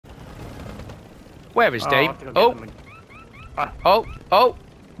Where is Dame? Oh,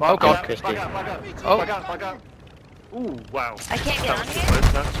 Oh god. Back up. Oh. Back up. Ooh, wow. I can't get on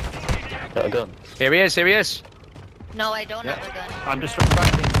here? Got a gun. Here he is. No, I don't have a gun. I'm distracting.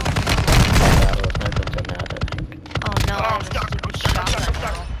 There was no guns in there, I don't think. Oh no, I have a stupid shotgun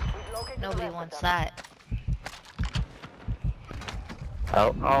now. Nobody wants that.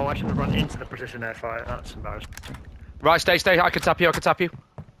 Oh, Oh, I should have run into the precision airfire. That's embarrassing. Right, stay. I can tap you.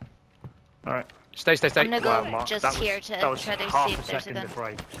 Alright. Stay. I'm gonna go Mark, just that was- here to that was try to half see a if there's a second gun. before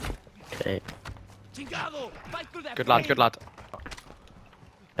I... okay. Good lad.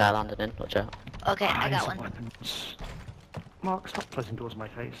 Yeah, I landed in, watch out. Okay, I got Eyes one. weapons. Mark, stop closing doors in my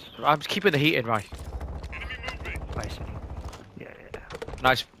face. I'm just keeping the heat in, right. I see. Yeah.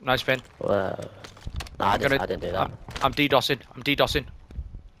 Nice, Finn. Whoa. No, I didn't do that. I'm DDoSing.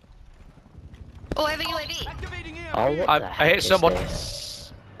 Oh, I have a UAV. Oh, what I the heck hit is someone. this?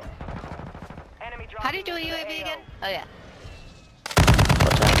 How do you do a UAV again? Oh yeah.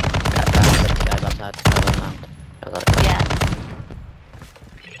 Watch out. Guys outside. I got it. Yeah.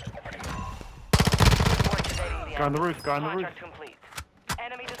 Guy on the roof. Contract complete.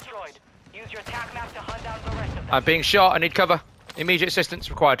 Enemy destroyed. Use your attack map to hunt down the rest of them. I'm being shot. I need cover. Immediate assistance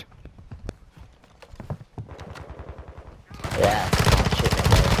required. Yeah. Shoot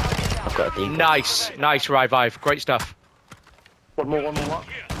me. I've got a deep. Nice revive. Great stuff. One more, Mark.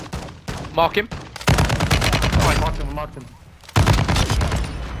 Mark him. Oh, I marked him.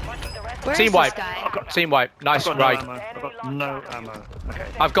 Where Team is wipe. this guy? Team wipe. Nice, I've got right. no ammo. Okay.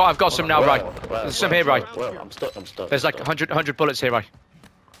 I've got some now, right. There's some here, right. Whoa, I'm stuck. There's like 100 bullets here, right.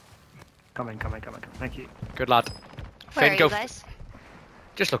 Coming. Thank you. Good lad. Where Finn, are go. you guys?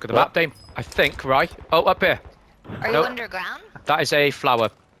 Just look at the map, Dame. I think, right. Oh, up here. Are you Nope. underground? That is a flower.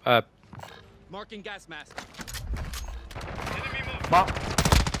 Marking gas mask. Mark.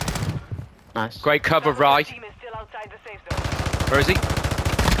 Nice. Great cover, right. Team is still outside the safe zone. Where is he?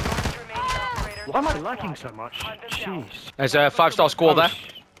 Remaining operators. Why am I lagging so much? Jeez. There's a 5-star score there.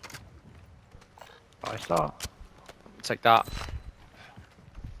 5-star. Take that.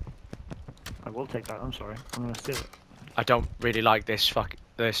 I will take that. I'm sorry. I'm gonna steal it. I don't really like this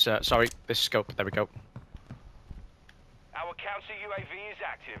this scope. There we go. Our counter UAV is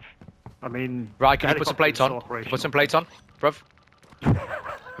active. I mean. Right, can you put some helicopter is plates on? still operational. Put some plates on, bruv.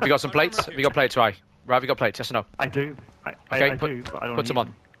 Have you got some plates? Have you got plates, right? Right, have you got plates? Yes or no? I do. I Okay, do, but I don't put some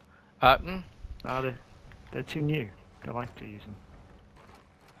use on. them. They're too new. I like to use them.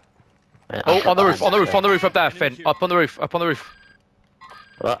 Yeah, Oh, on the roof up there, Finn. Up on the roof. What?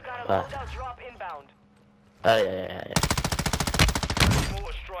 Got a Where? loadout drop inbound. Oh, yeah.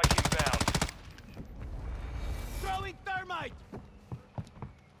 Mortar strike inbound. Throwing thermite.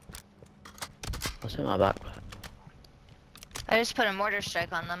 What's in my backpack? I just put a mortar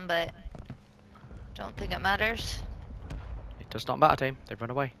strike on them, but don't think it matters. It does not matter, Dame. They've run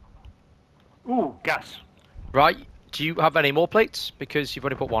away. Ooh, gas. Right. Do you have any more plates? Because you've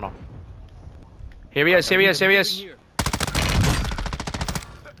only put one on. Here he is. Here.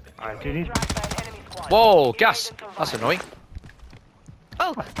 I do need. Whoa, gas. That's annoying.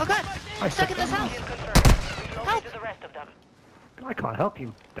 Oh god! I'm stuck in this house. Help! The rest of them. I can't help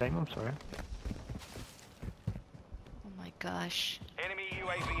you, Dame. I'm sorry. Oh my gosh. Enemy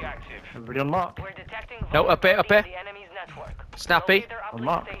UAV active. Everybody on mark. We're detecting No, up here. vulnerability in the enemy's network. Snappy. Locate their uplink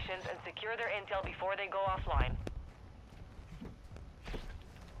Mark. stations and secure their intel before they go offline.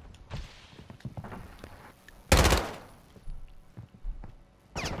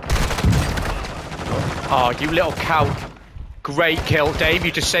 Oh, you little cow. Great kill, Dame.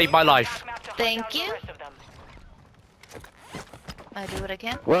 You just saved my life. Thank you. I do what I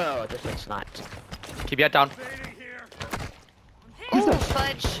can. Whoa, I just got sniped. Keep your head down. Ooh,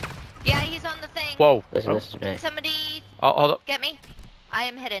 fudge. Yeah, he's on the thing. Whoa. This is me. Somebody Oh, hold up. get me. I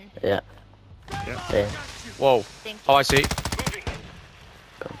am hidden. Yeah. Yeah. Whoa. Thank you. Oh, I see.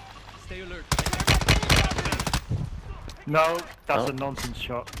 Stay alert. No, that's Oh. a nonsense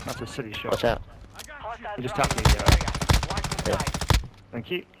shot. That's a silly shot. Watch out. You just tapped me, Yeah.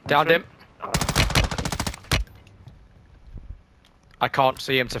 Thank you. Downed him. I can't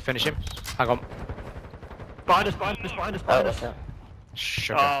see him to finish him. Hang on. Behind us. Oh, watch out.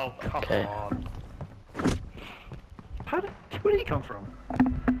 Sugar. Oh, come Okay. on. Where did he come from?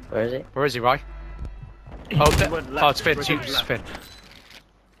 Where is he? Where is he, Rye? He Oh, went left. oh, it's Finn. He went It's left. Finn.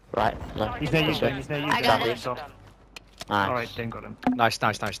 Right. Left. He's near you, This way. Dame. He's near you. I got Dame. him. Soft. Nice. Alright, Dame got him. Nice,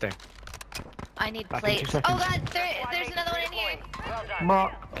 Dame. I need Back in 2 plates. seconds. Oh god, there's another one in here. Well done.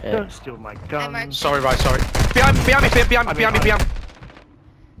 Mark, Okay. don't steal my gun. marked. Sorry, Rye, sorry. Behind me, Finn. Behind me.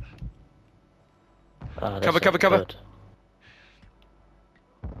 Oh, this Cover, is cover, cover. good.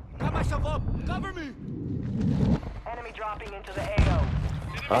 yourself up. Cover me. Enemy dropping into the AO.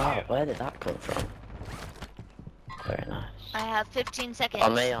 Oh, where did that come from? Very nice. I have 15 seconds.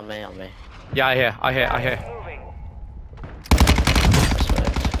 On me, on me, on me. Yeah, I hear. Moving. That's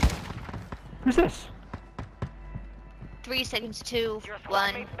right. Who's this? 3 seconds, 2, Your squad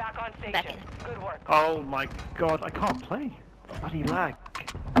 1. mates back on station. Back in. Good work. Oh my god, I can't play. Bloody lag.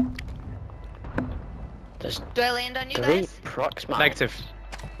 There's Do I land on you 3 guys? prox mines. Negative.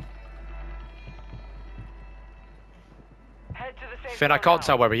 Head to the safe Finn, I zone can't now.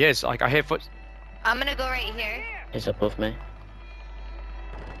 tell where he is. Like, I hear foot. I'm gonna go right here. He's above me.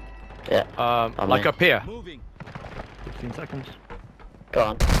 Yeah, On Like me. up here. Moving. 15 seconds. go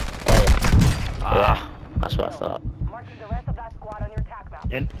on. Play it. Ah. Yeah, that's what I thought. Marking the rest of that squad on your tac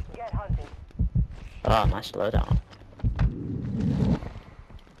map. In. Get hunting. Oh, nice slowdown.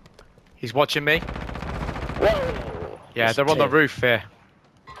 He's watching me. Whoa! Yeah, There's they're on the 2. roof here.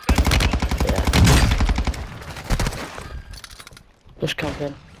 Yeah. Push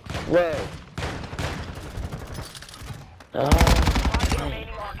camping. Whoa! Oh, Find remaining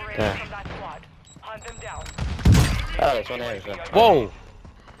okay. operators There. from that squad. Hunt them down. Oh, there's one here as well. Whoa! You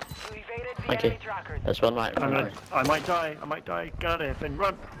evaded the Thank enemy you. trackers. There's one right in front of me. I might die. Got it. Then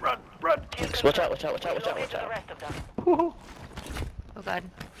run. Thanks. Watch out, watch out, watch out, watch out, Relocate watch to the out. rest of them. Woohoo. Oh god.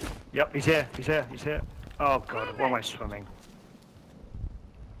 Yep, he's here. Oh god, why am I swimming?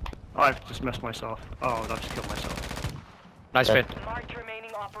 I've just messed myself. Oh, I've just killed myself. Nice, Yeah. Finn. Marked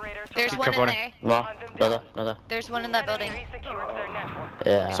remaining operators from There's that one in cover on there. More. Hunt them down. Another, another. There's one in that building. Enemy secured their network.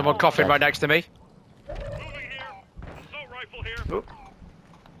 Yeah. Someone coughing right next to me. Oh,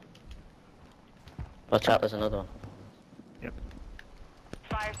 Watch out, there's another one.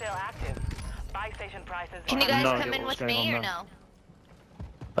 Fire sale active. Buy station prices. Can you are- guys no come idea in what's with going me on or there. no?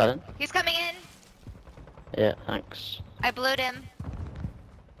 Pardon? He's coming in. Yeah, thanks. I blowed him.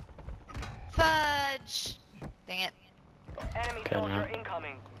 Fudge. Dang it. Enemy Okay, soldier now.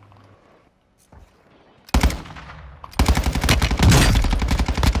 incoming.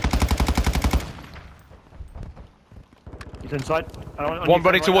 he's inside. One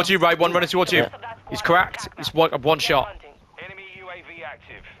running towards you, right? One running towards you. Yeah. He's cracked. It's one shot. Enemy UAV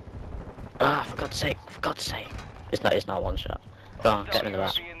active. Ah, for God's sake, for God's sake. It's not one shot. Go on, get him in the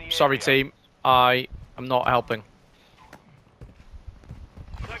back. Sorry, team. I am not helping.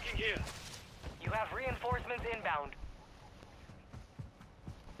 You have reinforcements inbound.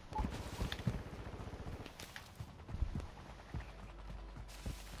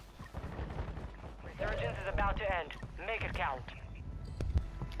 Resurgence is about to end. Make it count.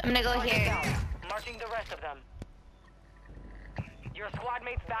 I'm gonna go Marking here. down. Marking the rest of them. Your squad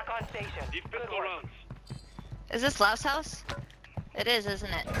mates back on station. Good work. Is this Louse House? It is, isn't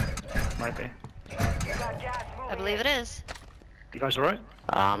it? Might be. You got gas moving I believe in. it is. You guys alright?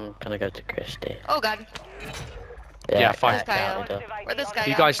 I'm gonna go to Christie. Oh god. Yeah, fine. This guy Positive out. ID Where'd this on guy the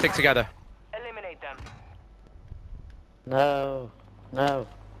You go? guys stick together. Eliminate them. No, no,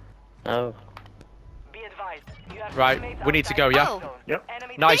 no. Be advised. You have Right, teammates we need to outside go, the yeah? zone. Yep.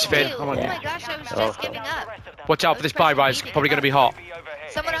 Enemy Nice, Thank Finn. you. Come on, Oh yeah. my gosh, I was Oh. just giving up. Watch out for this buy rise. Probably gonna be hot.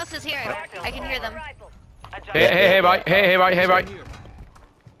 Someone else is here. I can hear them. Here, right. Here.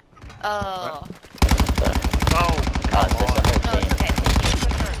 Oh. Oh, Oh, it's just the No, whole it's team.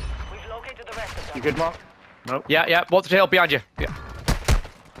 okay. We've located the rest of them. you good, Mark? Nope. Yeah. What's the hill behind you? Yeah.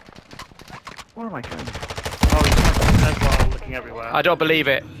 Where am I going? Oh, he's as well, looking everywhere. I don't believe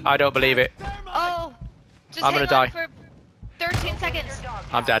it. Oh. Just I'm gonna hang die. on for 13 seconds.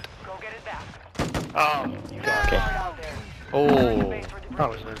 I'm dead. Go get it back. Oh, Okay. Out there. Oh, that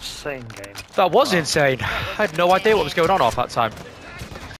was an insane game. that was insane. I had no idea what was going on half that time.